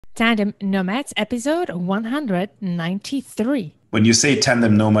Tandem Nomads, episode 193. When you say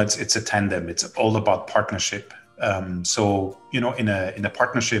tandem nomads, it's a tandem. It's all about partnership. In a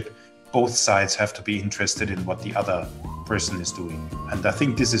partnership, both sides have to be interested in what the other person is doing. And I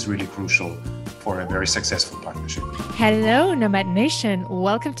think this is really crucial for a very successful partnership. Hello, Nomad Nation.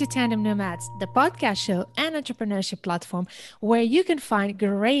 Welcome to Tandem Nomads, the podcast show and entrepreneurship platform where you can find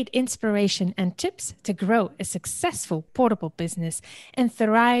great inspiration and tips to grow a successful portable business and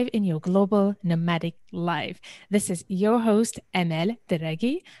thrive in your global nomadic life. This is your host, Emel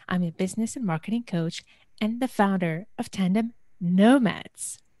Deregi. I'm a business and marketing coach and the founder of Tandem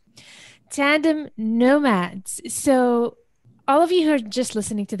Nomads. Tandem Nomads. So all of you who are just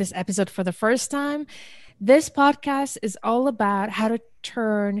listening to this episode for the first time, this podcast is all about how to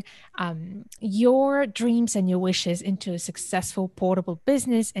turn your dreams and your wishes into a successful portable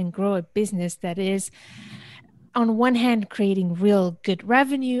business and grow a business that is, on one hand, creating real good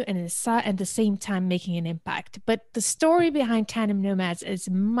revenue and at the same time making an impact. But the story behind Tandem Nomads is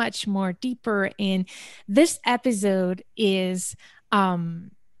much more deeper. And this episode is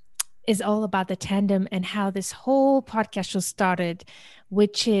all about the tandem and how this whole podcast show started,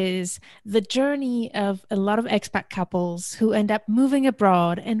 which is the journey of a lot of expat couples who end up moving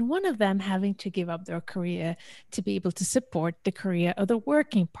abroad and one of them having to give up their career to be able to support the career of the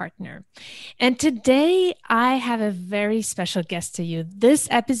working partner. And today I have a very special guest to you. This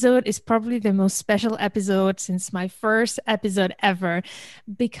episode is probably the most special episode since my first episode ever,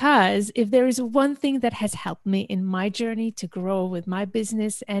 because if there is one thing that has helped me in my journey to grow with my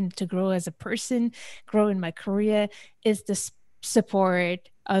business and to grow as a person, grow in my career, is the support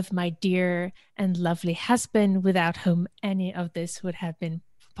of my dear and lovely husband, without whom any of this would have been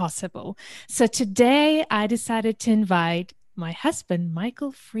possible. So today I decided to invite my husband,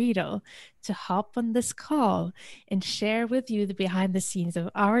 Michael Friedel, to hop on this call and share with you the behind the scenes of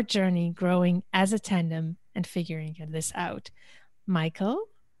our journey growing as a tandem and figuring this out. Michael,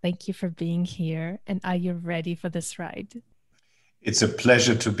 thank you for being here. And are you ready for this ride? It's a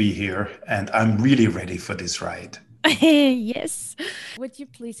pleasure to be here, and I'm really ready for this ride. Yes. Would you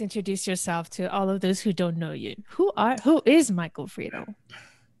please introduce yourself to all of those who don't know you? Who is Michael Friedel?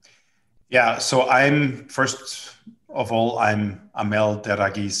 Yeah, so first of all, I'm Amel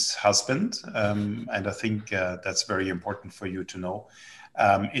Deragi's husband, and I think that's very important for you to know.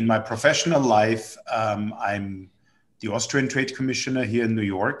 In my professional life, I'm the Austrian Trade Commissioner here in New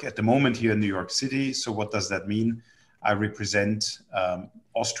York, at the moment here in New York City. So what does that mean? I represent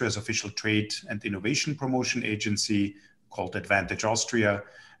Austria's official trade and innovation promotion agency called Advantage Austria.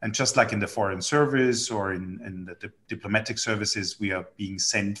 And just like in the foreign service or in the diplomatic services, we are being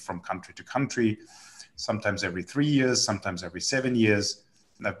sent from country to country, sometimes every 3 years, sometimes every 7 years.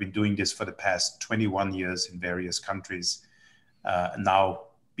 And I've been doing this for the past 21 years in various countries. Now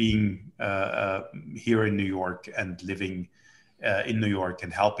being here in New York and living in New York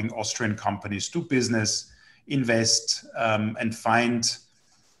and helping Austrian companies do business, invest, and find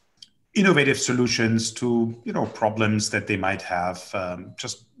innovative solutions to problems that they might have.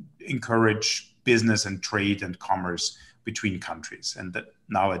 Just encourage business and trade and commerce between countries. And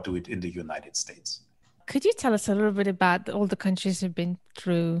now I do it in the United States. Could you tell us a little bit about all the countries you've been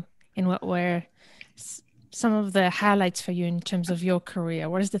through and what were some of the highlights for you in terms of your career?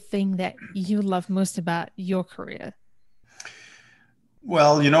 What is the thing that you love most about your career?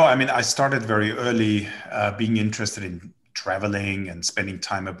 Well, I started very early being interested in traveling and spending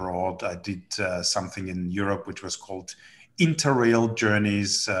time abroad. I did something in Europe which was called interrail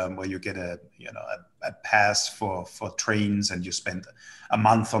journeys, where you get a pass for trains and you spend a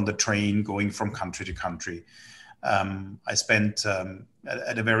month on the train going from country to country. I spent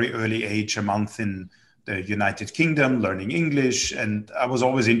at a very early age a month in the United Kingdom learning English, and I was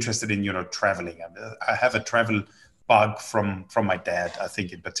always interested in traveling. I have a travel bug from my dad, I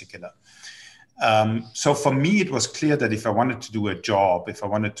think, in particular. So for me, it was clear that if I wanted to do a job, if I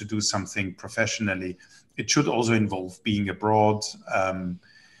wanted to do something professionally, it should also involve being abroad,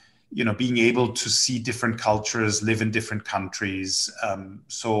 being able to see different cultures, live in different countries.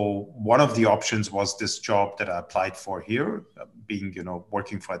 So one of the options was this job that I applied for here,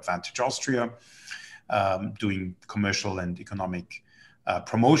 working for Advantage Austria, doing commercial and economic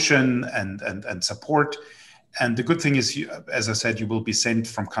promotion and support. And the good thing is, as I said, you will be sent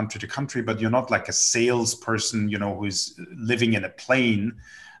from country to country, but you're not like a salesperson, who is living in a plane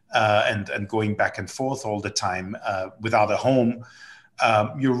and going back and forth all the time without a home.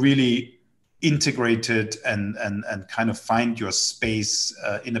 You're really integrated and kind of find your space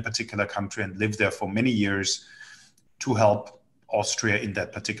in a particular country and live there for many years to help Austria in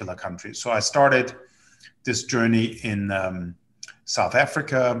that particular country. So I started this journey in South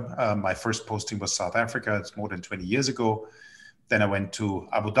Africa. My first posting was South Africa. It's more than 20 years ago. Then I went to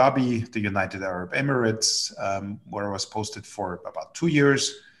Abu Dhabi, the United Arab Emirates, where I was posted for about 2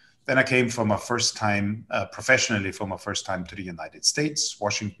 years. Then I came for my first time, professionally for my first time to the United States,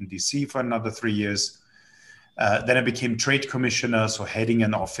 Washington, D.C. for another 3 years. Then I became trade commissioner, so heading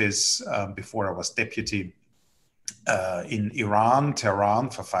an office before I was deputy in Iran, Tehran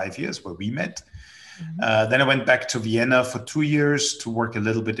for 5 years, where we met. Then I went back to Vienna for 2 years to work a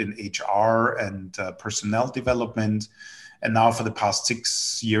little bit in HR and personnel development. And now for the past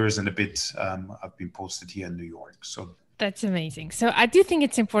 6 years and a bit, I've been posted here in New York. So That's amazing. So I do think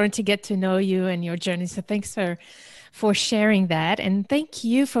it's important to get to know you and your journey. So thanks for sharing that. And thank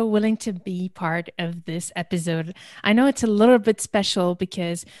you for willing to be part of this episode. I know it's a little bit special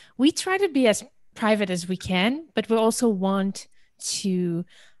because we try to be as private as we can, but we also want to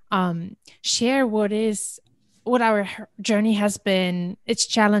share what our journey has been, its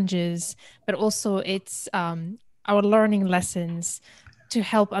challenges, but also its our learning lessons to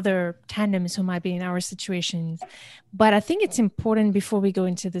help other tandems who might be in our situations. But I think it's important before we go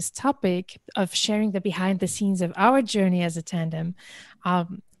into this topic of sharing the behind the scenes of our journey as a tandem.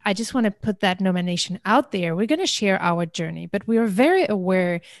 I just want to put that nomination out there. We're going to share our journey, but we are very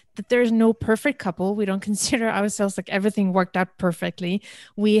aware that there's no perfect couple. We don't consider ourselves like everything worked out perfectly.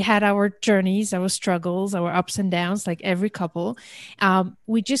 We had our journeys, our struggles, our ups and downs, like every couple.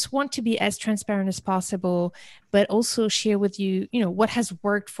 We just want to be as transparent as possible, but also share with you, what has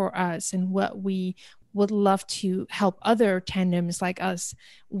worked for us and what we would love to help other tandems like us,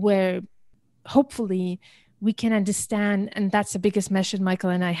 where hopefully we can understand. And that's the biggest message Michael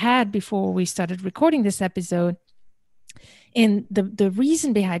and I had before we started recording this episode. And the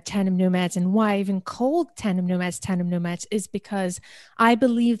reason behind Tandem Nomads and why I even called Tandem Nomads is because I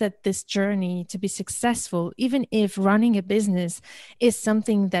believe that this journey to be successful, even if running a business is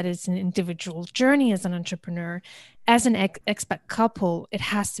something that is an individual journey as an entrepreneur, as an expat couple, it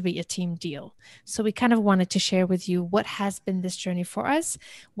has to be a team deal. So we kind of wanted to share with you what has been this journey for us.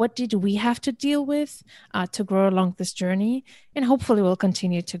 What did we have to deal with to grow along this journey? And hopefully we'll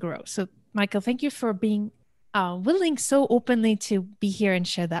continue to grow. So Michael, thank you for being willing so openly to be here and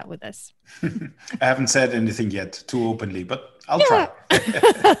share that with us. I haven't said anything yet too openly, but I'll try.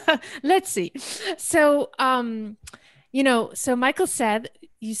 Let's see. So, so Michael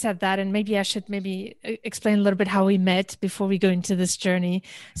you said that, and maybe I should explain a little bit how we met before we go into this journey.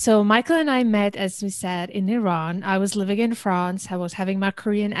 So Michael and I met, as we said, in Iran. I was living in France. I was having my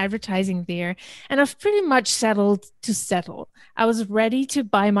career in advertising there, and I've pretty much settled to settle. I was ready to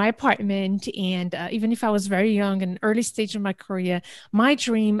buy my apartment, and even if I was very young and early stage of my career, my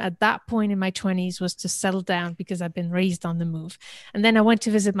dream at that point in my 20s was to settle down because I've been raised on the move. And then I went to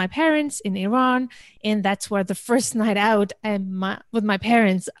visit my parents in Iran, and that's where the first night out with my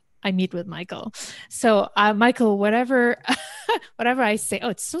parents, I meet with Michael. So Michael, whatever I say, oh,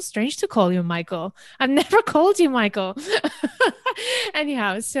 it's so strange to call you Michael. I've never called you Michael.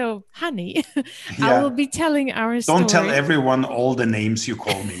 Anyhow, so honey, I will be telling our story. Don't tell everyone all the names you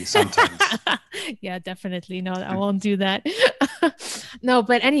call me sometimes. Yeah, definitely. No, I won't do that. No,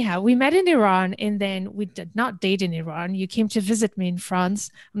 but anyhow, we met in Iran, and then we did not date in Iran. You came to visit me in France.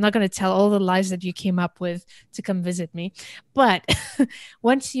 I'm not going to tell all the lies that you came up with to come visit me. But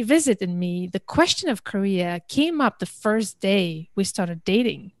once you visited me, the question of Korea came up the first day we started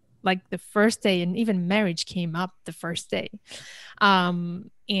dating. Like the first day, and even marriage came up the first day.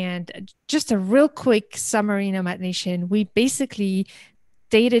 And just a real quick summary, Nomad Nation, we basically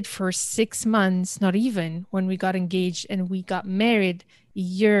dated for 6 months, not even, when we got engaged, and we got married a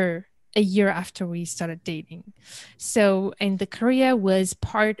year after we started dating. So, and the Korea was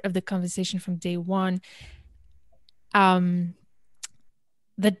part of the conversation from day one. The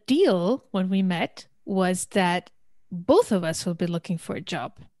deal when we met was that both of us will be looking for a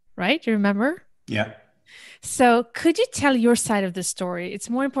job, right? You remember? Yeah. So could you tell your side of the story? It's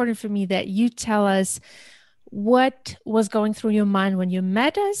more important for me that you tell us what was going through your mind when you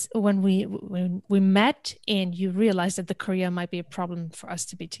met us, when we met and you realized that the Korea might be a problem for us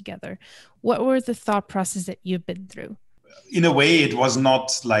to be together. What were the thought process that you've been through? In a way, it was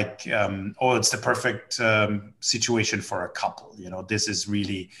not like, it's the perfect situation for a couple. This is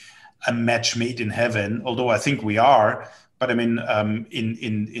really a match made in heaven, although I think we are. But I mean,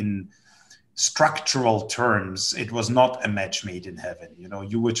 in structural terms, it was not a match made in heaven.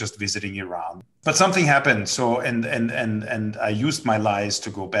 You were just visiting Iran, but something happened. So and I used my lies to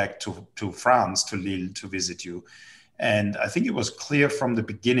go back to France, to Lille, to visit you. And I think it was clear from the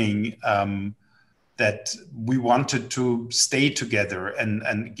beginning that we wanted to stay together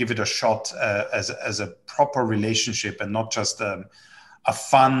and give it a shot as a proper relationship and not just a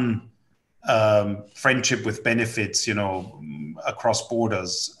fun friendship with benefits, across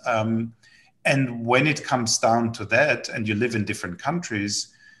borders. And when it comes down to that, and you live in different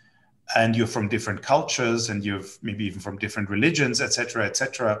countries, and you're from different cultures, and you're maybe even from different religions, et cetera,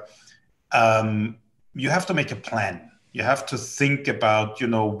 you have to make a plan. You have to think about,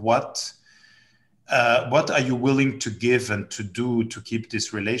 what are you willing to give and to do to keep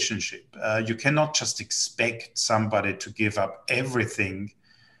this relationship? You cannot just expect somebody to give up everything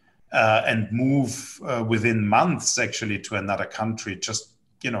and move within months actually to another country, just,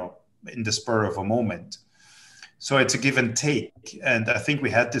 in the spur of a moment. So it's a give and take. And I think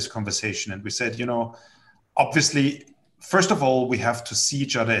we had this conversation and we said, obviously, first of all, we have to see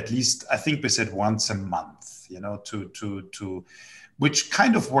each other at least, I think we said once a month, to which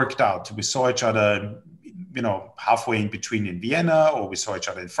kind of worked out. We saw each other, halfway in between in Vienna, or we saw each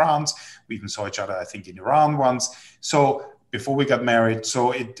other in France. We even saw each other, I think, in Iran once. So before we got married,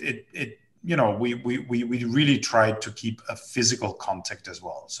 so we really tried to keep a physical contact as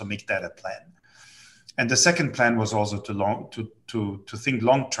well. So make that a plan. And the second plan was also to think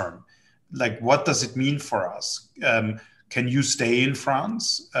long term, like what does it mean for us? Can you stay in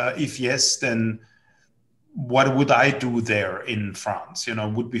France? If yes, then what would I do there in France?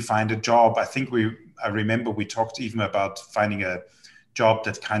 Would we find a job? I remember we talked even about finding a job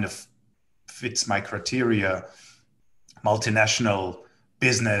that kind of fits my criteria, multinational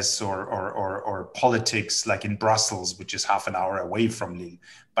business or politics, like in Brussels, which is half an hour away from Lille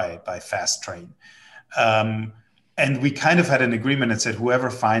by fast train. And we kind of had an agreement and said, whoever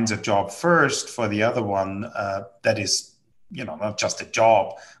finds a job first for the other one, that is, not just a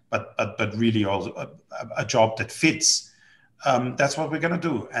job, but really also a job that fits. That's what we're going to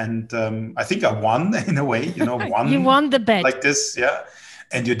do. And I think I won in a way, You won the bet. Like this. Yeah.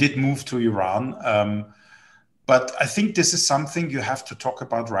 And you did move to Iran. But I think this is something you have to talk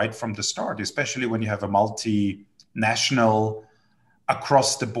about right from the start, especially when you have a multinational,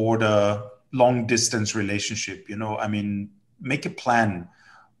 across the border, long distance relationship. Make a plan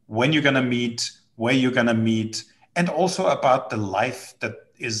when you're going to meet, where you're going to meet, and also about the life that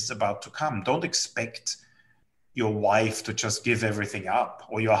is about to come. Don't expect your wife to just give everything up,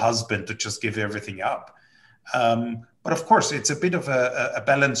 or your husband to just give everything up. But of course, it's a bit of a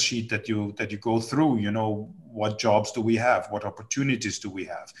balance sheet that you go through. What jobs do we have? What opportunities do we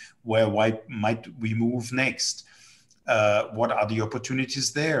have? Why might we move next? What are the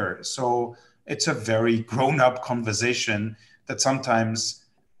opportunities there? So it's a very grown-up conversation that sometimes,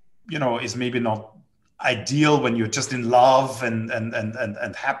 is maybe not ideal when you're just in love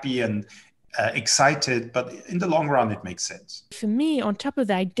and happy and excited, but in the long run, it makes sense. For me, on top of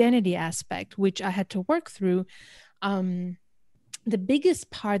the identity aspect, which I had to work through, the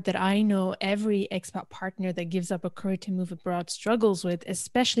biggest part that I know every expat partner that gives up a career to move abroad struggles with,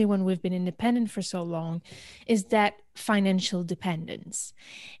 especially when we've been independent for so long, is that financial dependence.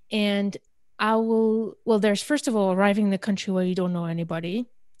 And there's first of all, arriving in the country where you don't know anybody.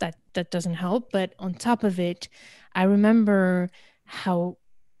 That doesn't help. But on top of it, I remember how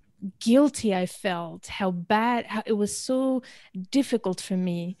guilty I felt, how it was so difficult for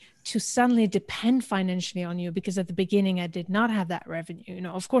me to suddenly depend financially on you, because at the beginning I did not have that revenue.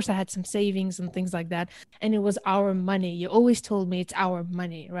 Of course I had some savings and things like that, and it was our money. You always told me it's our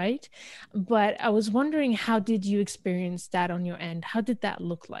money, right? But I was wondering, how did you experience that on your end? How did that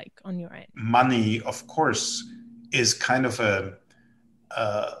look like on your end? Money, of course, is kind of a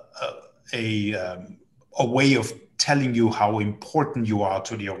way of telling you how important you are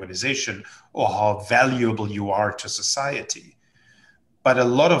to the organization or how valuable you are to society. But a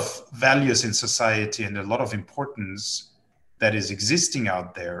lot of values in society and a lot of importance that is existing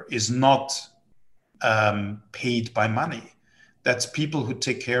out there is not paid by money. That's people who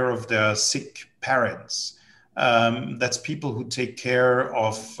take care of their sick parents. That's people who take care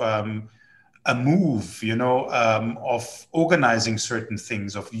of a move, of organizing certain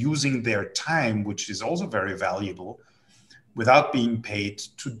things, of using their time, which is also very valuable, without being paid,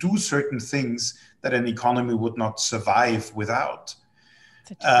 to do certain things that an economy would not survive without.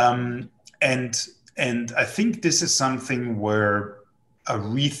 And I think this is something where a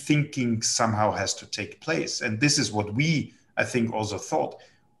rethinking somehow has to take place. And this is what we, I think, also thought.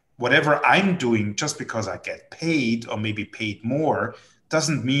 Whatever I'm doing, just because I get paid or maybe paid more,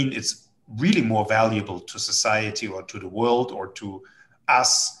 doesn't mean it's really more valuable to society or to the world or to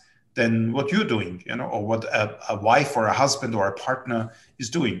us than what you're doing, or what a wife or a husband or a partner is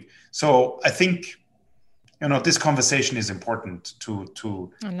doing. So I think this conversation is important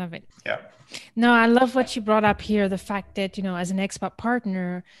to I love it. yeah. No, I love what you brought up here, the fact that, as an expat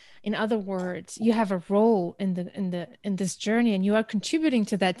partner, in other words, you have a role in this journey and you are contributing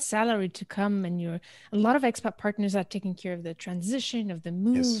to that salary to come, and you're a lot of expat partners are taking care of the transition, of the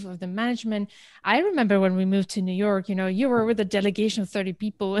move, Yes. of the management. I remember when we moved to New York, you were with a delegation of 30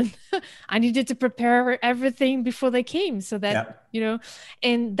 people and I needed to prepare everything before they came so that, Yeah.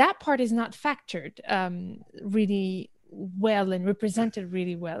 and that part is not factored really well and represented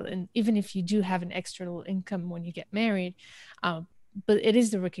really well. And even if you do have an external income when you get married, um, but it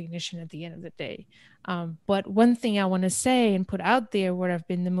is the recognition at the end of the day. But one thing I want to say and put out there, what I've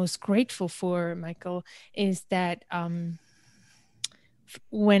been the most grateful for, Michael, is that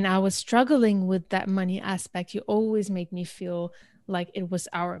when I was struggling with that money aspect, you always made me feel like it was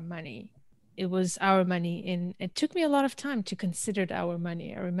our money. It was our money. And it took me a lot of time to consider our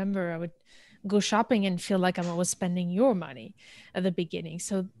money. I remember I would go shopping and feel like I was spending your money at the beginning.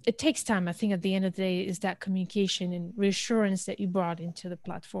 So it takes time. I think at the end of the day is that communication and reassurance that you brought into the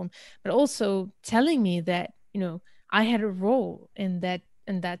platform, but also telling me that, I had a role in that,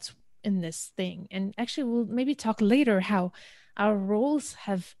 and that's in this thing. And actually we'll maybe talk later how our roles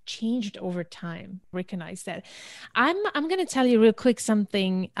have changed over time. Recognize that. I'm going to tell you real quick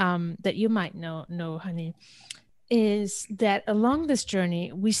something that you might know, honey, is that along this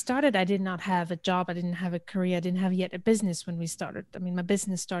journey we started. I did not have a job. I didn't have a career. I didn't have yet a business when we started. I mean, my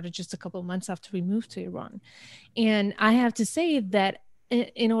business started just a couple of months after we moved to Iran. And I have to say that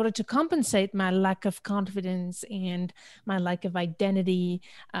in order to compensate my lack of confidence and my lack of identity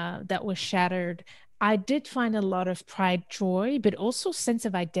that was shattered, I did find a lot of pride, joy, but also sense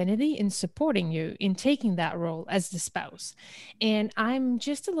of identity in supporting you in taking that role as the spouse. And I'm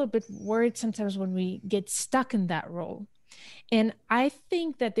just a little bit worried sometimes when we get stuck in that role. And I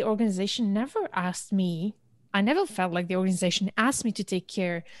think that the organization never asked me, I never felt like the organization asked me to take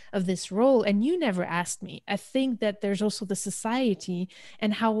care of this role. And you never asked me. I think that there's also the society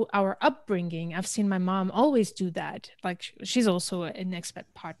and how our upbringing. I've seen my mom always do that. Like she's also an expat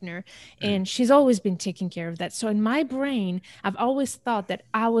partner Mm. and she's always been taking care of that. So in my brain, I've always thought that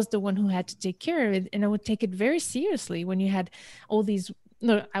I was the one who had to take care of it. And I would take it very seriously when you had all these.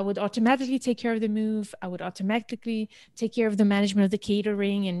 No, I would automatically take care of the move. I would automatically take care of the management of the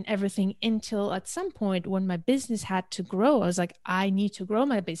catering and everything until at some point when my business had to grow, I was like, I need to grow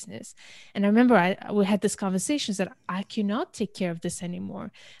my business. And I remember we had this conversations that I cannot take care of this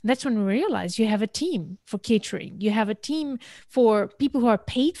anymore. And that's when we realized you have a team for catering. You have a team for people who are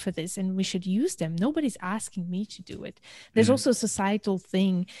paid for this and we should use them. Nobody's asking me to do it. There's Mm. also a societal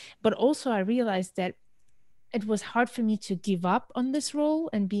thing, but also I realized that it was hard for me to give up on this role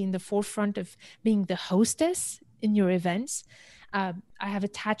and be in the forefront of being the hostess in your events. I have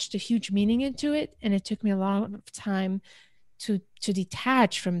attached a huge meaning into it, and it took me a lot of time to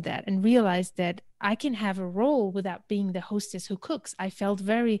detach from that and realize that I can have a role without being the hostess who cooks. I felt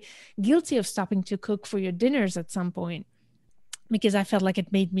very guilty of stopping to cook for your dinners at some point because I felt like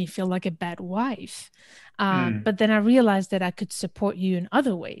it made me feel like a bad wife. Mm. But then I realized that I could support you in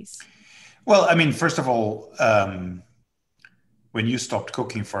other ways. Well, I mean, first of all, when you stopped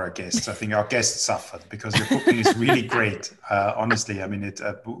cooking for our guests, I think our guests suffered because your cooking is really great. Honestly, I mean,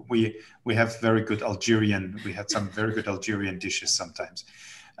 we have very good Algerian. We had some very good Algerian dishes sometimes.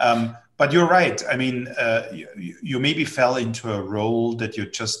 But you're right. I mean, you maybe fell into a role that you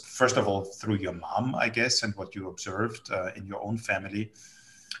just, first of all, through your mom, I guess, and what you observed in your own family,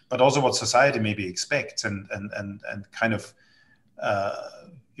 but also what society maybe expects, and kind of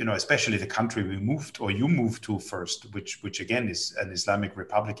especially the country we moved or you moved to first, which again is an Islamic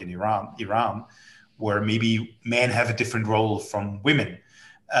Republic in Iran, where maybe men have a different role from women.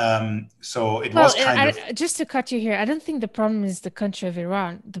 So it Well, was kind of just to cut you here, I don't think the problem is the country of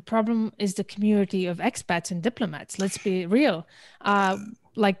Iran. The problem is the community of expats and diplomats. Let's be real. Uh,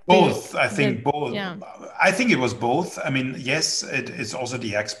 like both. I think both. yeah. I think it was both. I mean, yes, it's also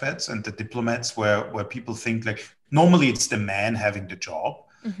the expats and the diplomats where people think like normally it's the man having the job.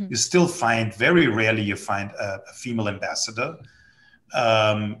 Mhm. You still find very rarely you find a female ambassador,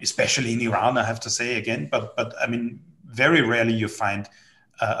 especially in Iran. I have to say again, but I mean, very rarely you find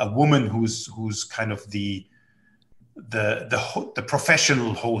a woman who's kind of the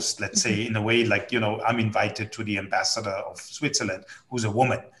professional host, let's Mhm. say, in a way, like I'm invited to the ambassador of Switzerland, who's a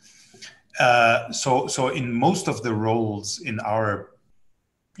woman. So in most of the roles in our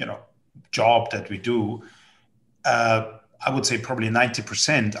job that we do, I would say probably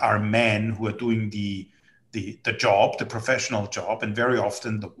 90% are men who are doing the job, the professional job, and very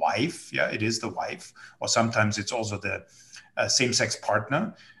often the wife. Yeah, it is the wife, or sometimes it's also the same-sex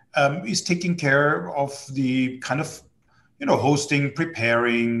partner. is taking care of the kind of, hosting,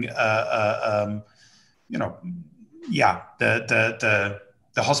 preparing, you know, yeah, the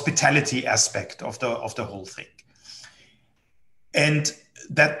hospitality aspect of the whole thing. And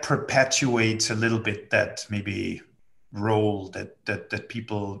that perpetuates a little bit that maybe role that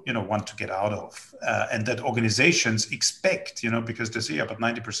people want to get out of, and that organizations expect, because they say, yeah, but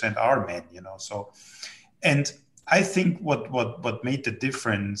 90% are men, so. And I think what made the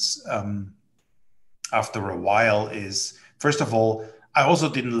difference, after a while, is, first of all, I also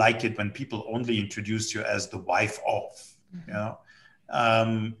didn't like it when people only introduced you as the wife of, you know,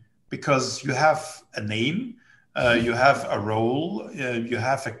 because you have a name, you have a role, you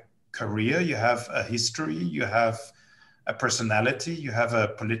have a career, you have a history, you have a personality, you have a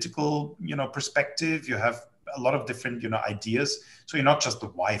political, perspective, you have a lot of different, ideas. So you're not just the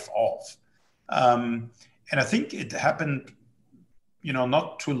wife of. And I think it happened,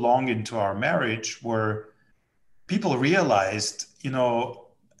 not too long into our marriage, where people realized,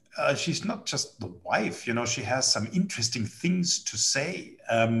 she's not just the wife, she has some interesting things to say.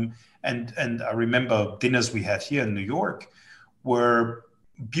 And I remember dinners we had here in New York, where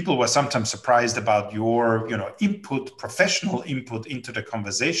people were sometimes surprised about your, input, professional input into the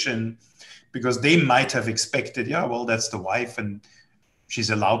conversation, because they might have expected, yeah, well, that's the wife, and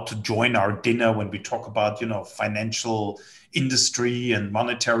she's allowed to join our dinner when we talk about, financial industry and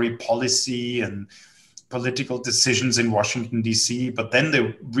monetary policy and political decisions in Washington, D.C. But then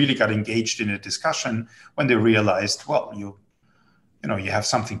they really got engaged in a discussion when they realized, well, you have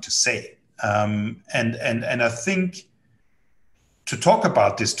something to say. And I think to talk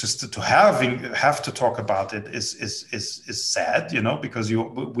about this, to have to talk about it is sad, because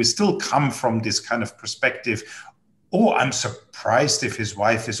we still come from this kind of perspective. Oh, I'm surprised if his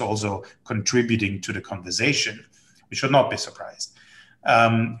wife is also contributing to the conversation. We should not be surprised.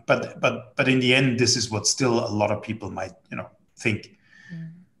 But in the end, this is what still a lot of people might, think.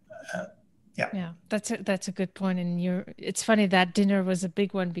 Yeah, that's a good point. And it's funny that dinner was a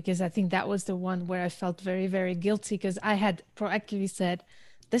big one, because I think that was the one where I felt very, very guilty, because I had proactively said,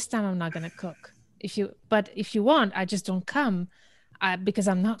 this time I'm not going to cook. But if you want, I just don't come, because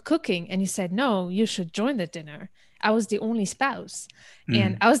I'm not cooking. And you said, no, you should join the dinner. I was the only spouse,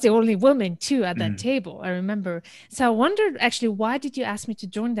 and I was the only woman too at that table, I remember. So I wondered, actually, why did you ask me to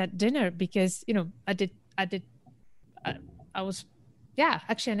join that dinner? Because, I was, yeah,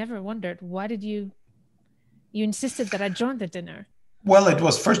 actually, I never wondered. Why did you insisted that I join the dinner? Well, it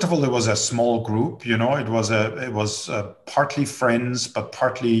was, first of all, it was a small group, it was partly friends, but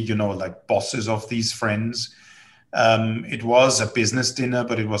partly, like bosses of these friends. It was a business dinner,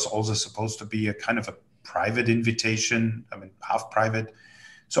 but it was also supposed to be a kind of a private invitation. I mean, half private.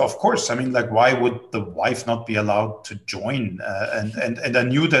 So of course, I mean, like, why would the wife not be allowed to join? And I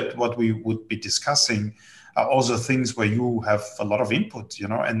knew that what we would be discussing are also things where you have a lot of input,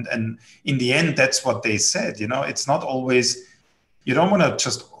 and in the end, that's what they said. It's not always, you don't want to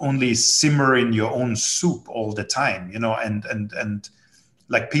just only simmer in your own soup all the time, and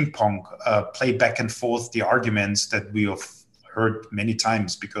like ping pong, play back and forth the arguments that we have heard many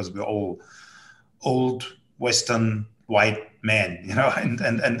times, because we're all old Western white men,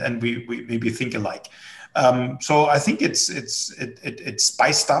 and we maybe think alike. So I think it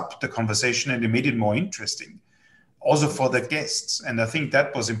spiced up the conversation, and it made it more interesting, also for the guests. And I think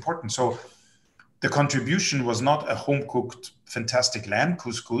that was important. So the contribution was not a home-cooked fantastic lamb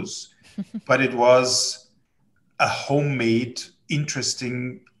couscous, but it was a homemade,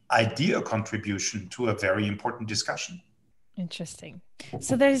 interesting idea contribution to a very important discussion. Interesting.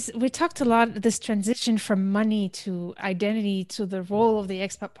 So we talked a lot, this transition from money to identity to the role of the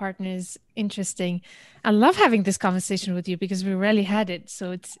expat partner is interesting. I love having this conversation with you, because we rarely had it.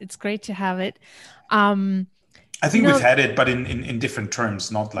 So it's great to have it. I think we've had it, but in different terms,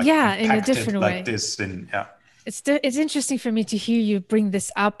 not like in a different like way. this. It's interesting for me to hear you bring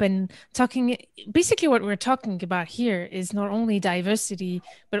this up, and talking. Basically, what we're talking about here is not only diversity,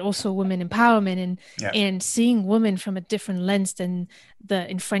 but also women empowerment, and seeing women from a different lens than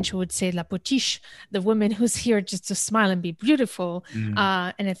in French we would say la potiche, the woman who's here just to smile and be beautiful. And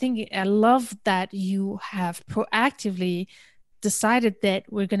I think I love that you have proactively decided that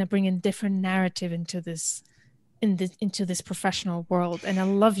we're going to bring in different narrative into this professional world, and I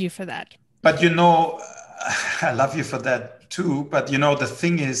love you for that. But I love you for that too. But the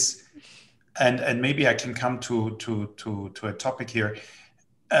thing is, and maybe I can come to a topic here.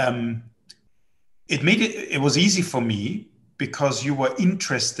 It was easy for me, because you were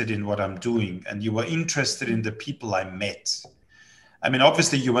interested in what I'm doing, and you were interested in the people I met. I mean,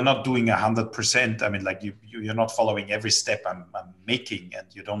 obviously you are not doing 100%. I mean, like you're not following every step I'm making, and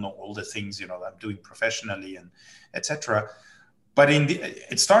you don't know all the things, that I'm doing professionally and etc. But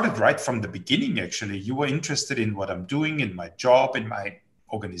it started right from the beginning. Actually, you were interested in what I'm doing in my job, in my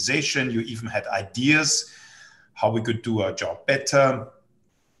organization. You even had ideas how we could do our job better.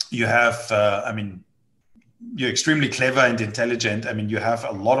 You have, you're extremely clever and intelligent. I mean, you have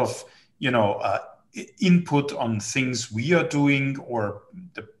a lot of, input on things we are doing or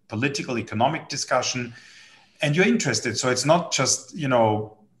the political economic discussion, and you're interested. So it's not just,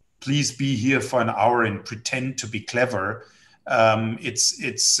 please be here for an hour and pretend to be clever.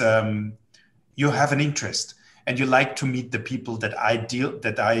 It's you have an interest, and you like to meet the people that I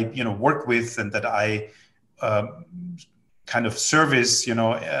work with, and that I kind of service,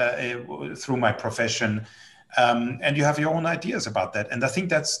 through my profession. And you have your own ideas about that. And I think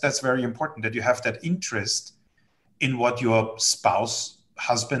that's very important, that you have that interest in what your spouse,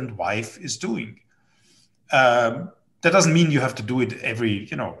 husband, wife is doing. That doesn't mean you have to do it every,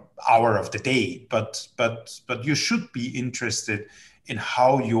 hour of the day, but you should be interested in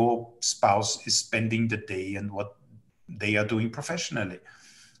how your spouse is spending the day and what they are doing professionally,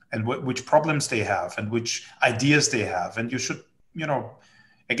 and which problems they have and which ideas they have. And you should,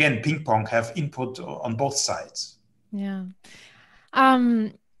 again, ping pong, have input on both sides. Yeah.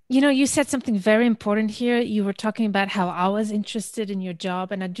 Um, you said something very important here. You were talking about how I was interested in your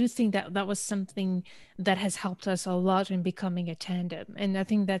job, and I do think that that was something that has helped us a lot in becoming a tandem. And I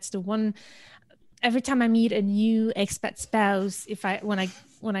think that's the one. Every time I meet a new expat spouse, if I when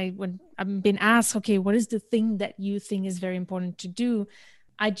I'm being asked, okay, what is the thing that you think is very important to do?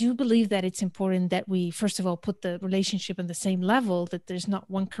 I do believe that it's important that we, first of all, put the relationship on the same level, that there's not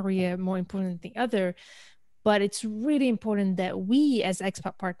one career more important than the other. But it's really important that we as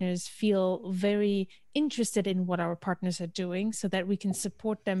expat partners feel very interested in what our partners are doing, so that we can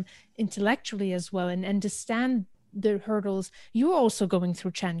support them intellectually as well and understand the hurdles. You're also going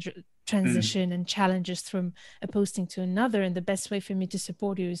through Mm. transition and challenges from a posting to another, and the best way for me to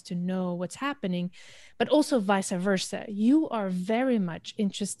support you is to know what's happening, but also vice versa. You are very much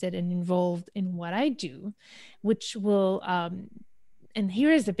interested and involved in what I do, which will and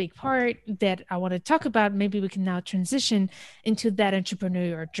here is the big part that I want to talk about. Maybe we can now transition into that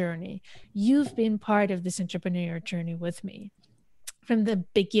entrepreneurial journey. You've been part of this entrepreneurial journey with me from the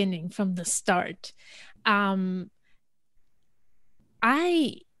beginning, from the start. Um,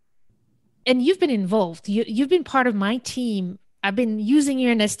 I and you've been involved. You've been part of my team. I've been using you,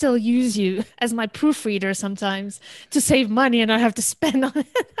 and I still use you as my proofreader sometimes to save money and not have to spend on it.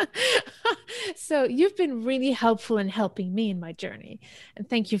 So you've been really helpful in helping me in my journey. And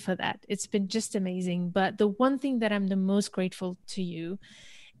thank you for that. It's been just amazing. But the one thing that I'm the most grateful to you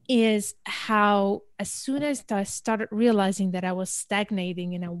is how, as soon as I started realizing that I was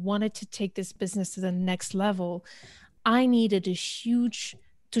stagnating and I wanted to take this business to the next level, I needed to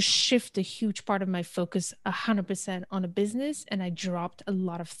shift a huge part of my focus 100% on a business, and I dropped a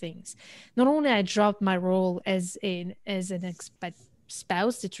lot of things. Not only I dropped my role as an expat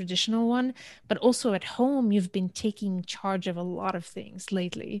spouse, the traditional one, but also at home you've been taking charge of a lot of things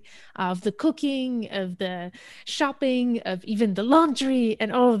lately, of the cooking, of the shopping, of even the laundry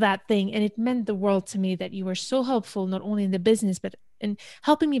and all of that thing. And it meant the world to me that you were so helpful, not only in the business, but in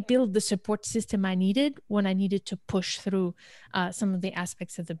helping me build the support system I needed when I needed to push through some of the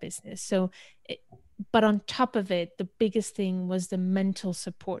aspects of the business. But on top of it, the biggest thing was the mental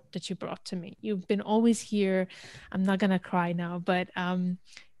support that you brought to me. You've been always here. I'm not gonna cry now, but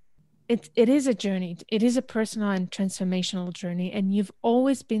it is a journey. It is a personal and transformational journey, and you've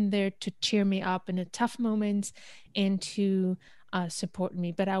always been there to cheer me up in the tough moments and to support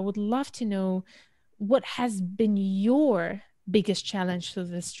me. But I would love to know, what has been your biggest challenge through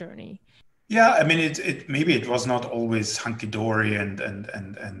this journey? Yeah, I mean, it maybe it was not always hunky dory and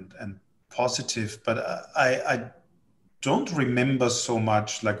positive, but I don't remember so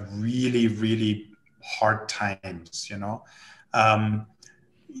much like really really hard times. Um,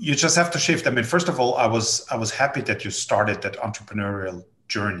 you just have to shift. I mean, first of all, I was happy that you started that entrepreneurial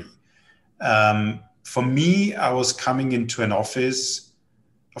journey. For me, I was coming into an office.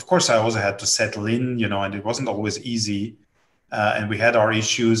 Of course, I also had to settle in, and it wasn't always easy. And we had our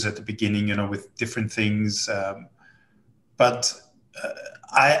issues at the beginning, with different things. But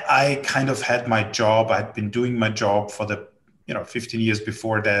I kind of had my job. I'd been doing my job for the 15 years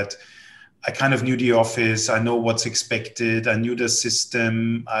before that. I kind of knew the office. I know what's expected. I knew the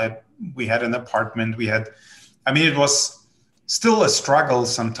system. We had an apartment. I mean, it was still a struggle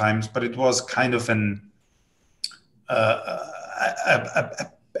sometimes, but it was kind of a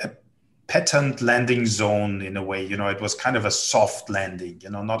patterned landing zone in a way. It was kind of a soft landing,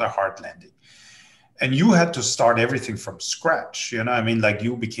 not a hard landing. And you had to start everything from scratch. I mean, like,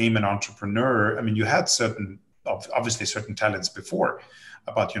 you became an entrepreneur. I mean, you had obviously certain talents before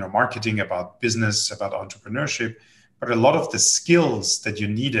about, marketing, about business, about entrepreneurship, but a lot of the skills that you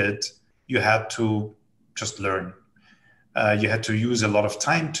needed, you had to just learn. You had to use a lot of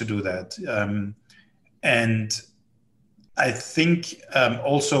time to do that. And I think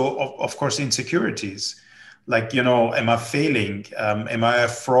also, of course, insecurities. Like, am I failing? Am I a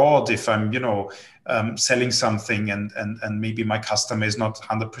fraud if I'm, selling something and maybe my customer is not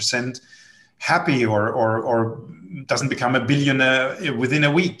 100% happy or doesn't become a billionaire within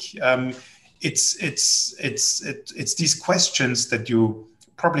a week? It's these questions that you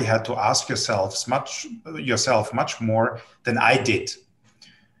probably had to ask yourself much more than I did.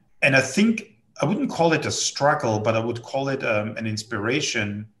 And I think I wouldn't call it a struggle, but I would call it an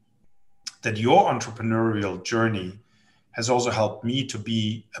inspiration that your entrepreneurial journey has also helped me to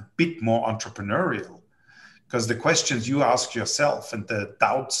be a bit more entrepreneurial, because the questions you ask yourself and the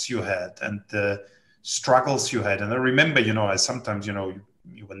doubts you had and the struggles you had. And I remember, I sometimes, you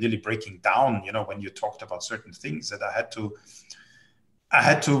were nearly breaking down, when you talked about certain things that I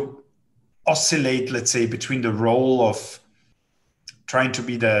had to oscillate, let's say, between the role of trying to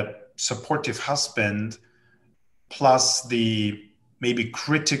be the supportive husband plus the maybe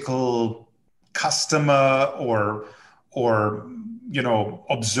critical customer or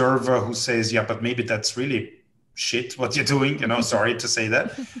observer who says, yeah, but maybe that's really shit what you're doing, sorry to say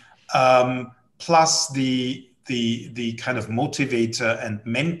that. Plus the kind of motivator and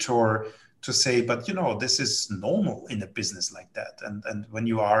mentor to say, but this is normal in a business like that, and when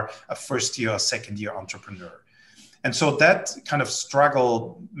you are a first year or second year entrepreneur. And so that kind of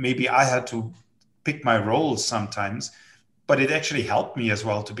struggle, maybe I had to pick my roles sometimes, but it actually helped me as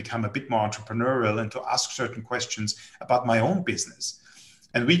well to become a bit more entrepreneurial and to ask certain questions about my own business.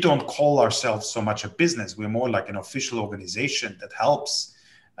 And we don't call ourselves so much a business. We're more like an official organization that helps.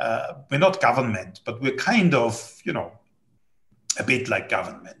 We're not government, but we're kind of, a bit like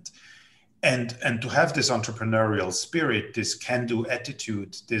government. And to have this entrepreneurial spirit, this can-do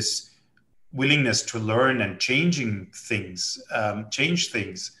attitude, this willingness to learn and change things,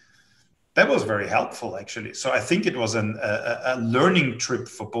 that was very helpful, actually. So I think it was a learning trip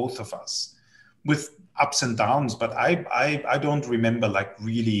for both of us, with ups and downs. But I don't remember, like,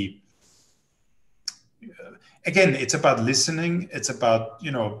 really. Again, it's about listening. It's about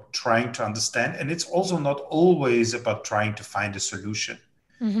trying to understand, and it's also not always about trying to find a solution.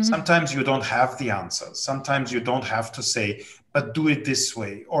 Mm-hmm. Sometimes you don't have the answer. Sometimes you don't have to say, but do it this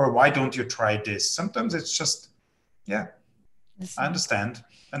way, or why don't you try this? Sometimes it's just, yeah, I understand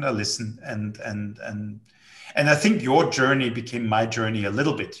and I listen, and I think your journey became my journey a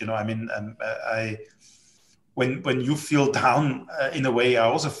little bit. I mean, when you feel down, in a way, I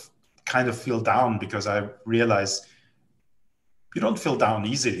also kind of feel down, because I realize you don't feel down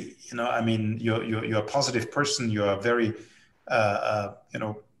easily. I mean, you're a positive person. You're a very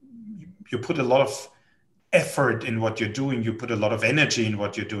you put a lot of effort in what you're doing. You put a lot of energy in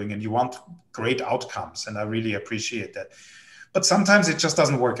what you're doing, and you want great outcomes. And I really appreciate that. But sometimes it just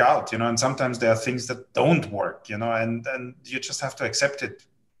doesn't work out, and sometimes there are things that don't work, and you just have to accept it,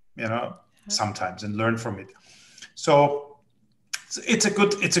 sometimes, and learn from it. So it's a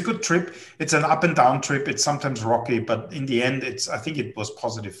good trip. It's an up and down trip. It's sometimes rocky, but in the end, I think it was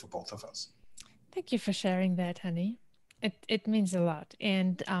positive for both of us. Thank you for sharing that, honey. It means a lot.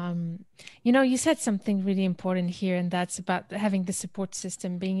 And you said something really important here, and that's about having the support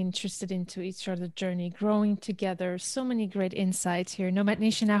system, being interested into each other's journey, growing together. So many great insights here. Nomad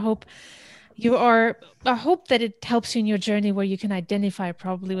Nation, I hope that it helps you in your journey, where you can identify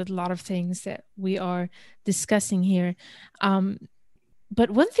probably with a lot of things that we are discussing here.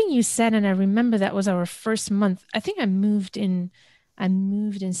 But one thing you said, and I remember that was our first month. I think I moved in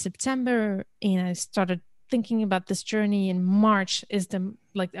September, and I started thinking about this journey in March. Is the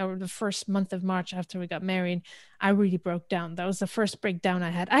first month of March after we got married. I really broke down. That was the first breakdown I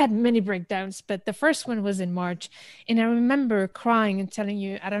had. I had many breakdowns, but the first one was in March. And I remember crying and telling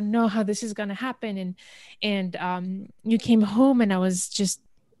you, I don't know how this is going to happen. And you came home, and I was just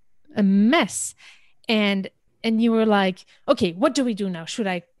a mess. And you were like, okay, what do we do now? Should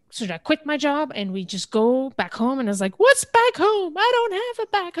I quit my job and we just go back home? And I was like, what's back home? I don't have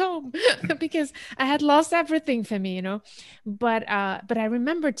a back home because I had lost everything for me. But I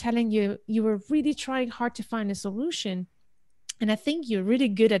remember telling you, you were really trying hard to find a solution. And I think you're really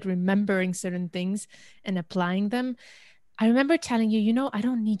good at remembering certain things and applying them. I remember telling you, I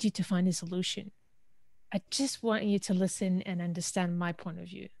don't need you to find a solution. I just want you to listen and understand my point of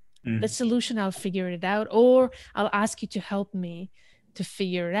view. The Mm. solution, I'll figure it out, or I'll ask you to help me to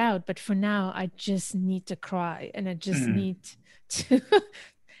figure it out. But for now, I just need to cry and I just Mm. need to.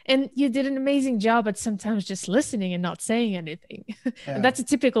 And you did an amazing job at sometimes just listening and not saying anything. And Yeah. that's a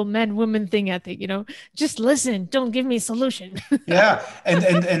typical man woman thing, I think, just listen, don't give me a solution. Yeah.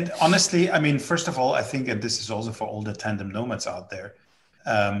 And honestly, I mean, first of all, I think, and this is also for all the tandem nomads out there,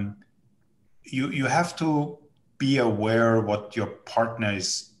 um, you have to be aware what your partner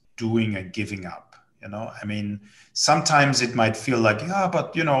is doing and giving up. I mean, sometimes it might feel like, yeah,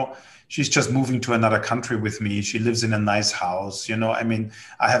 but she's just moving to another country with me. She lives in a nice house. I mean,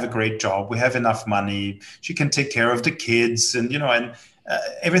 I have a great job. We have enough money. She can take care of the kids, and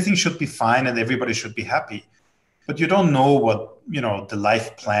everything should be fine, and everybody should be happy. But you don't know what the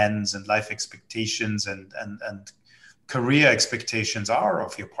life plans and life expectations and career expectations are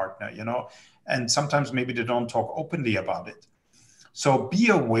of your partner. And sometimes maybe they don't talk openly about it. So be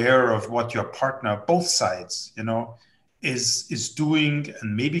aware of what your partner, both sides, is doing,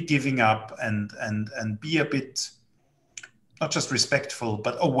 and maybe giving up, and be a bit, not just respectful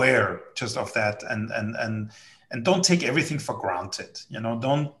but aware just of that, and don't take everything for granted.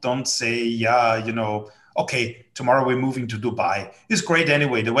 Don't say, yeah, okay, tomorrow we're moving to Dubai. It's great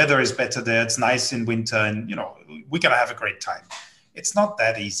anyway. The weather is better there. It's nice in winter, and we're gonna have a great time. It's not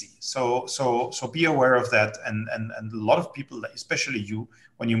that easy. So be aware of that. And a lot of people, especially you,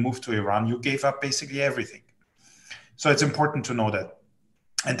 when you moved to Iran, you gave up basically everything. So it's important to know that.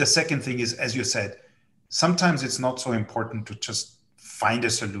 And the second thing is, as you said, sometimes it's not so important to just find a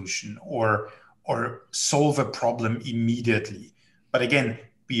solution or solve a problem immediately. But again,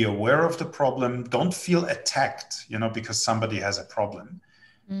 be aware of the problem. Don't feel attacked, because somebody has a problem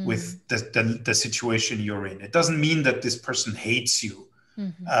Mm. with the situation you're in. It doesn't mean that this person hates you,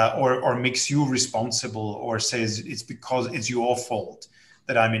 Mhm. or makes you responsible, or says it's because it's your fault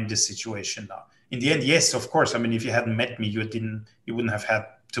that I'm in this situation now. In the end, yes, of course. I mean, if you hadn't met me, you wouldn't have had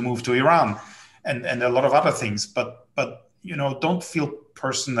to move to Iran, and a lot of other things. But don't feel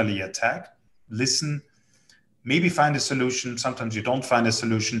personally attacked. Listen, maybe find a solution. Sometimes you don't find a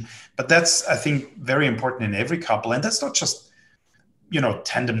solution, but that's, I think, very important in every couple. And that's not just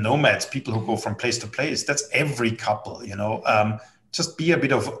tandem nomads, people who go Mhm. from place to place. That's every couple. Just be a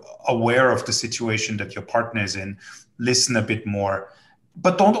bit of aware of the situation that your partner is in. Listen a bit more,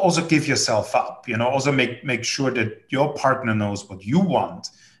 but don't also give yourself up. Also make sure that your partner knows what you want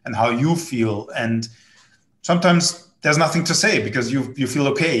and how you feel. And sometimes there's nothing to say because you feel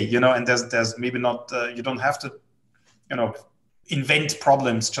okay. And there's maybe not, you don't have to you know invent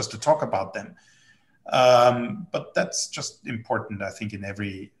problems just to talk about them. But that's just important, I think, in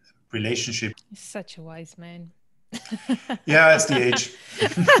every relationship. He's such a wise man. Yeah, it's the age.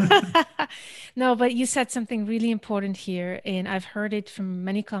 No, but you said something really important here, and I've heard it from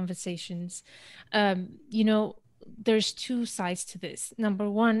many conversations. There's two sides to this. Number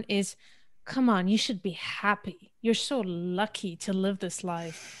one is, come on, you should be happy. You're so lucky to live this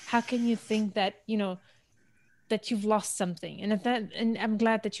life. How can you think that you've lost something? And I'm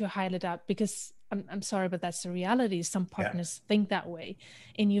glad that you highlighted up, because I'm sorry, but that's the reality. Some Yeah, partners think that way,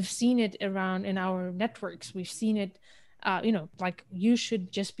 and you've seen it around in our networks. We've seen it, like, you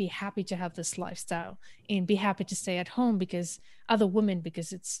should just be happy to have this lifestyle and be happy to stay at home, because other women,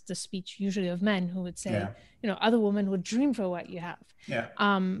 because it's the speech usually of men who would say, yeah, other women would dream for what you have. yeah.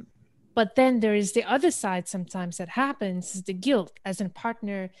 um but then there is the other side sometimes that happens, is the guilt. As a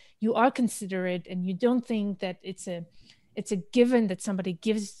partner, you are considerate and you don't think that it's a given that somebody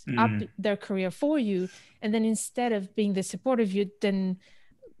gives up Mm, their career for you. And then instead of being the supportive, you then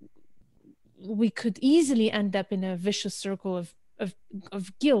we could easily end up in a vicious circle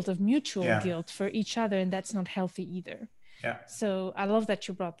of guilt, of mutual yeah, guilt for each other, and that's not healthy either. yeah. So I love that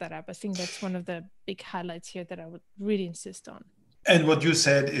you brought that up. I think that's one of the big highlights here that I would really insist on. And what you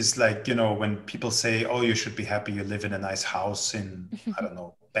said is like, when people say, oh, you should be happy you live in a nice house in, I don't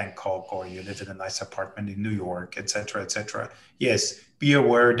know, Bangkok, or you live in a nice apartment in New York, et cetera, et cetera. Yes, be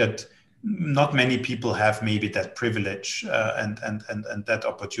aware that not many people have maybe that privilege, and that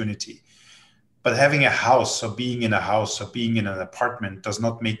opportunity. But having a house, or being in a house, or being in an apartment, does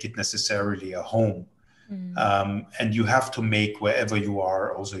not make it necessarily a home. Mm. And you have to make wherever you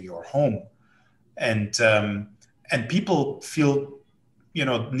are also your home. And people feel,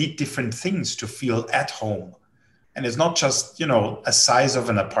 need different things to feel at home. And it's not just, a size of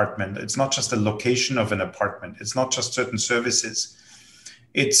an apartment. It's not just a location of an apartment. It's not just certain services.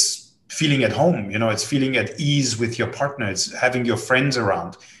 It's feeling at home. It's feeling at ease with your partner. It's having your friends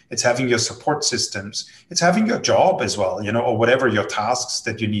around. It's having your support systems. It's having your job as well, or whatever your tasks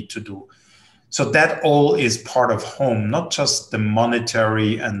that you need to do. So that all is part of home, not just the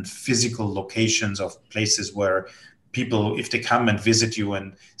monetary and physical locations of places where people, if they come and visit you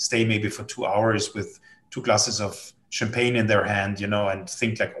and stay maybe for 2 hours with two glasses of champagne in their hand, and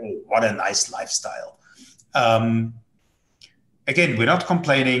think like, oh, what a nice lifestyle. Um, Again, we're not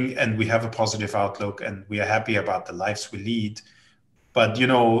complaining and we have a positive outlook and we are happy about the lives we lead. But,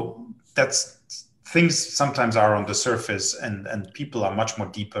 that's things sometimes are on the surface, and people are much more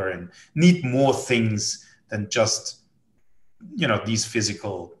deeper and need more things than just, these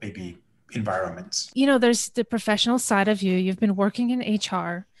physical, Yeah. maybe, environments. There's the professional side of you. You've been working in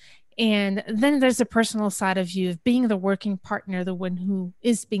HR. And then there's the personal side of you of being the working partner, the one who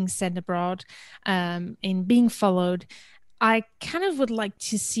is being sent abroad and being followed. I kind of would like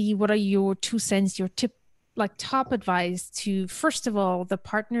to see what are your 2 cents, your tip, like top advice to, first of all, the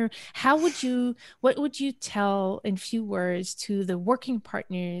partner. What would you tell in few words to the working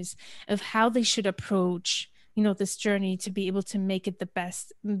partners of how they should approach, this journey to be able to make it the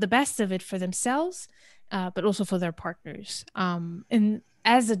best of it for themselves, but also for their partners, and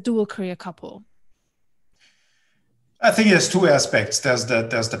as a dual career couple? I think there's two aspects. There's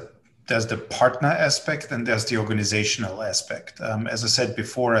the partner aspect and there's the organizational aspect. As I said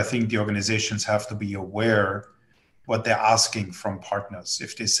before, I think the organizations have to be aware what they're asking from partners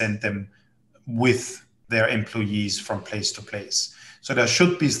if they send them with their employees from place to place. So there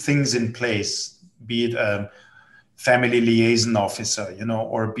should be things in place, be it a family liaison officer,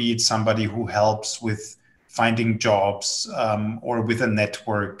 or be it somebody who helps with finding jobs, or with a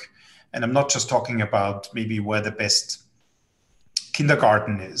network. And I'm not just talking about maybe where the best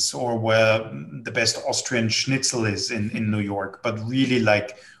kindergarten is or where the best Austrian schnitzel is in New York, but really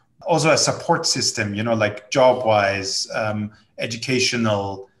like also a support system, like job wise,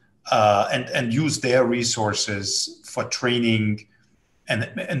 educational, and use their resources for training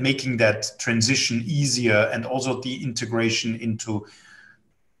and making that transition easier, and also the integration into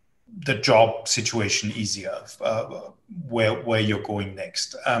the job situation easier, where you're going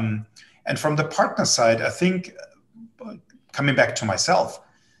next. And from the partner side, I think, coming back to myself,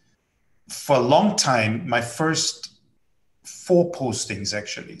 for a long time, my first four postings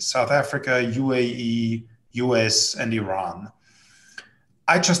actually, South Africa, UAE, US, and Iran,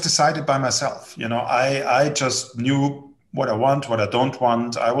 I just decided by myself. I just knew what I want, what I don't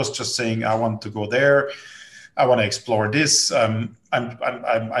want. I was just saying, I want to go there. I want to explore this. I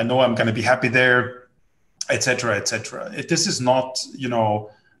know I'm going to be happy there, etc., etc. This is not,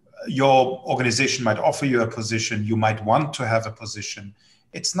 your organization might offer you a position. You might want to have a position.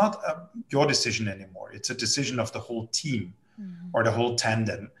 It's not your decision anymore. It's a decision of the whole team Mhm. or the whole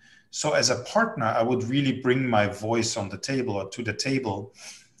tandem. So as a partner, I would really bring my voice on the table or to the table.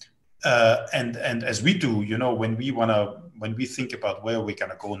 And as we do, when we think about where we're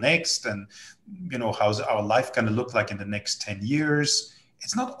gonna go next, and how's our life gonna look like in the next 10 years,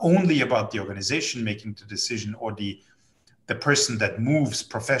 it's not only about the organization making the decision or the person that moves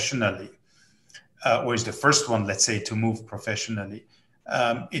professionally, or is the first one, let's say, to move professionally.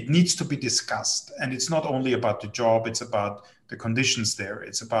 It needs to be discussed. And it's not only about the job, it's about the conditions there.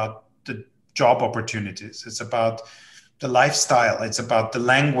 It's about the job opportunities. It's about the lifestyle. It's about the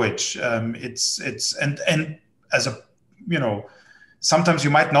language. And as a, sometimes you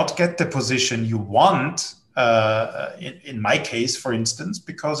might not get the position you want, in my case, for instance,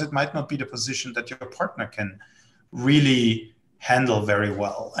 because it might not be the position that your partner can really handle very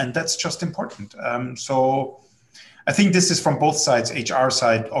well. And that's just important. So I think this is from both sides, HR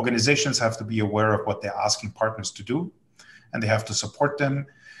side. Organizations have to be aware of what they're asking partners to do, and they have to support them,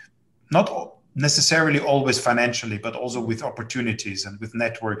 not necessarily always financially, but also with opportunities and with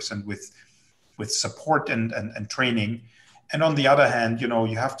networks and with support and training. And on the other hand,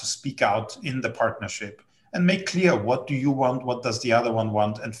 you have to speak out in the partnership and make clear, what do you want, what does the other one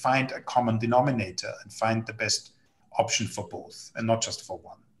want, and find a common denominator and find the best option for both and not just for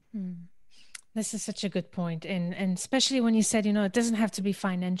one. Hmm. This is such a good point. And especially when you said, it doesn't have to be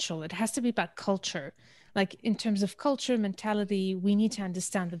financial. It has to be about culture. Like in terms of culture, mentality, we need to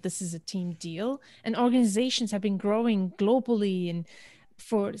understand that this is a team deal. And organizations have been growing globally and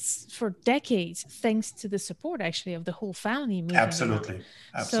for decades, thanks to the support actually of the whole family moving around. Absolutely. So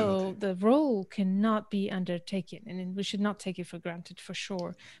Absolutely. the role cannot be undertaken, and we should not take it for granted for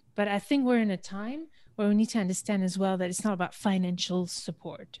sure. But I think we're in a time where we need to understand as well that it's not about financial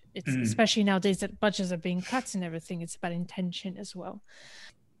support. It's Mm. especially nowadays that budgets are being cut and everything. It's about intention as well.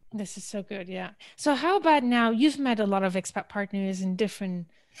 This is so good. Yeah. So how about now? You've met a lot of expat partners in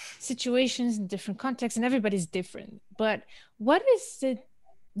different situations and different contexts, and everybody's different. But what is it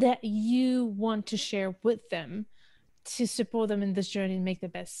that you want to share with them to support them in this journey and make the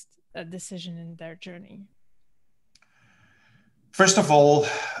best decision in their journey? First of all,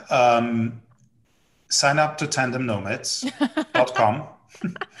 um, sign up to tandemnomads.com.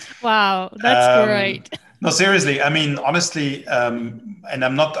 Wow, that's Um, great. no, seriously. I mean, honestly, and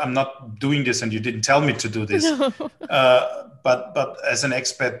I'm not doing this, and you didn't tell me to do this. No. But as an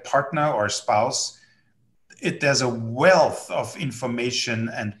expert partner or spouse, there's a wealth of information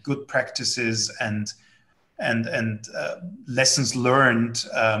and good practices and lessons learned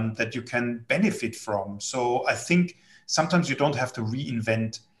that you can benefit from. So I think sometimes you don't have to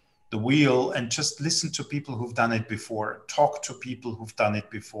reinvent the wheel, and just listen to people who've done it before, talk to people who've done it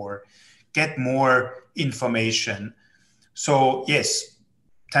before, get more information. So yes,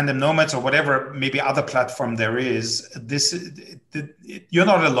 Tandem Nomads or whatever maybe other platform there is, you're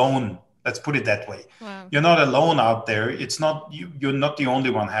not alone. Let's put it that way. Wow. You're not alone out there. It's not you're not the only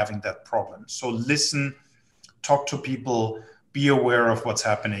one having that problem. So listen, talk to people, be aware of what's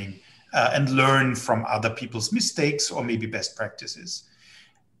happening, and learn from other people's mistakes or maybe best practices.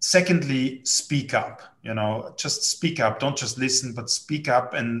 Secondly, speak up. Just speak up. Don't just listen, but speak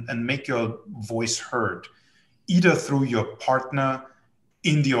up and make your voice heard, either through your partner,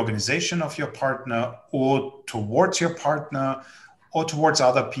 in the organization of your partner, or towards your partner, or towards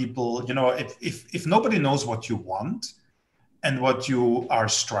other people. If nobody knows what you want and what you are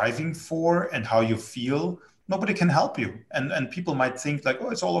striving for and how you feel, nobody can help you. And people might think like,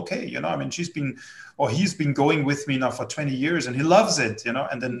 oh, it's all okay. I mean, he's been going with me now for 20 years and he loves it,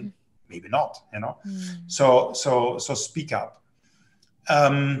 and then maybe not. Mm. So speak up.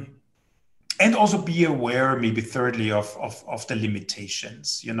 And also be aware, maybe thirdly, of the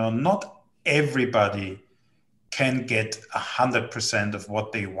limitations. Not everybody can get 100% of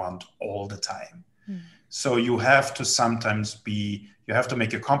what they want all the time. Mm. So you have to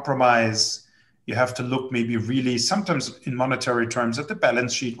make a compromise. You have to look maybe really sometimes in monetary terms at the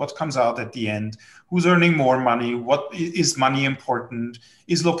balance sheet, what comes out at the end, who's earning more money, what is money important,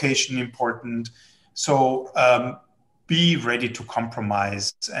 is location important. So be ready to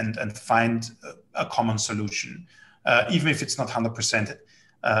compromise and find a common solution, even if it's not 100%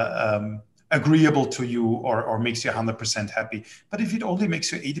 agreeable to you or makes you 100% happy. But if it only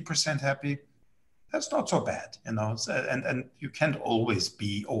makes you 80% happy, that's not so bad, and you can't always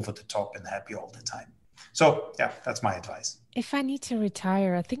be over the top and happy all the time. So yeah, that's my advice. If I need to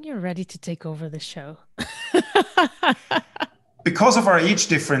retire, I think you're ready to take over the show. Because of our age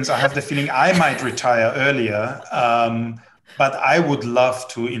difference, I have the feeling I might retire earlier. But I would love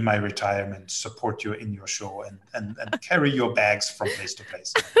to, in my retirement, support you in your show and carry your bags from place to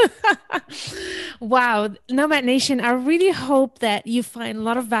place. Wow, Nomad Nation, I really hope that you find a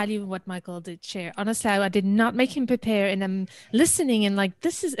lot of value in what Michael did share. Honestly, I did not make him prepare, and I'm listening and like,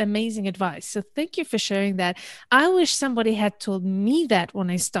 this is amazing advice. So thank you for sharing that. I wish somebody had told me that when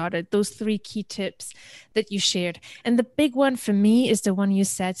I started, those three key tips that you shared. And the big one for me is the one you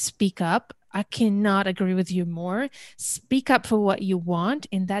said, speak up. I cannot agree with you more. Speak up for what you want.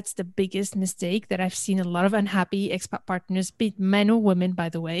 And that's the biggest mistake that I've seen a lot of unhappy expat partners, be it men or women, by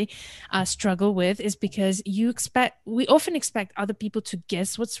the way, struggle with, is because we often expect other people to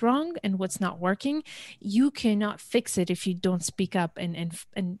guess what's wrong and what's not working. You cannot fix it if you don't speak up. And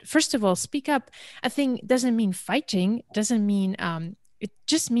first of all, speak up, I think, doesn't mean fighting, doesn't mean it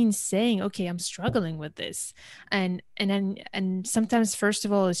just means saying, okay, I'm struggling with this. And sometimes, first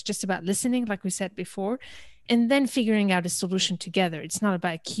of all, it's just about listening, like we said before, and then figuring out a solution together. It's not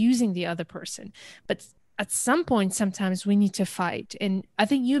about accusing the other person, but at some point, sometimes we need to fight. And I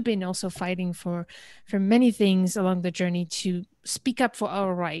think you've been also fighting for many things along the journey to speak up for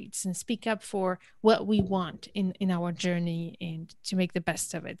our rights and speak up for what we want in our journey and to make the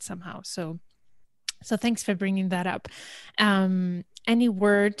best of it somehow. So thanks for bringing that up. Any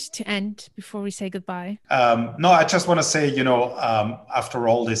word to end before we say goodbye? No, I just want to say, after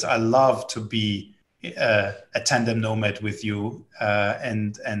all this, I love to be a tandem nomad with you,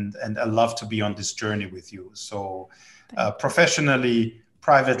 and I love to be on this journey with you. So professionally,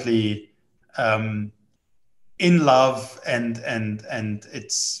 privately, in love, and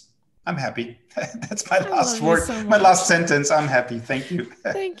I'm happy. That's my last word, So my last sentence. I'm happy. Thank you.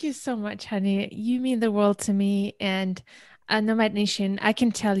 Thank you so much, honey. You mean the world to me. And Nomad Nation, I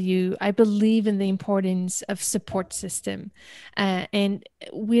can tell you, I believe in the importance of support system. And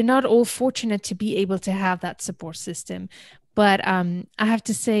we're not all fortunate to be able to have that support system. But I have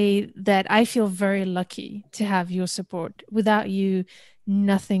to say that I feel very lucky to have your support. Without you,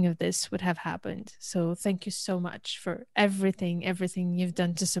 nothing of this would have happened. So thank you so much for everything you've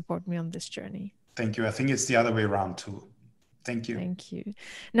done to support me on this journey. Thank you. I think it's the other way around too. Thank you. Thank you.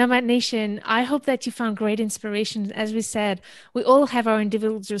 Nomad Nation, I hope that you found great inspiration. As we said, we all have our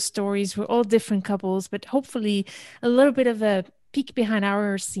individual stories. We're all different couples, but hopefully a little bit of a peek behind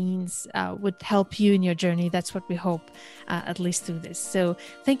our scenes would help you in your journey. That's what we hope, at least through this. So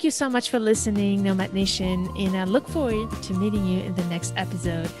thank you so much for listening, Nomad Nation, and I look forward to meeting you in the next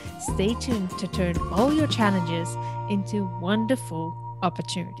episode. Stay tuned to turn all your challenges into wonderful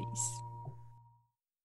opportunities.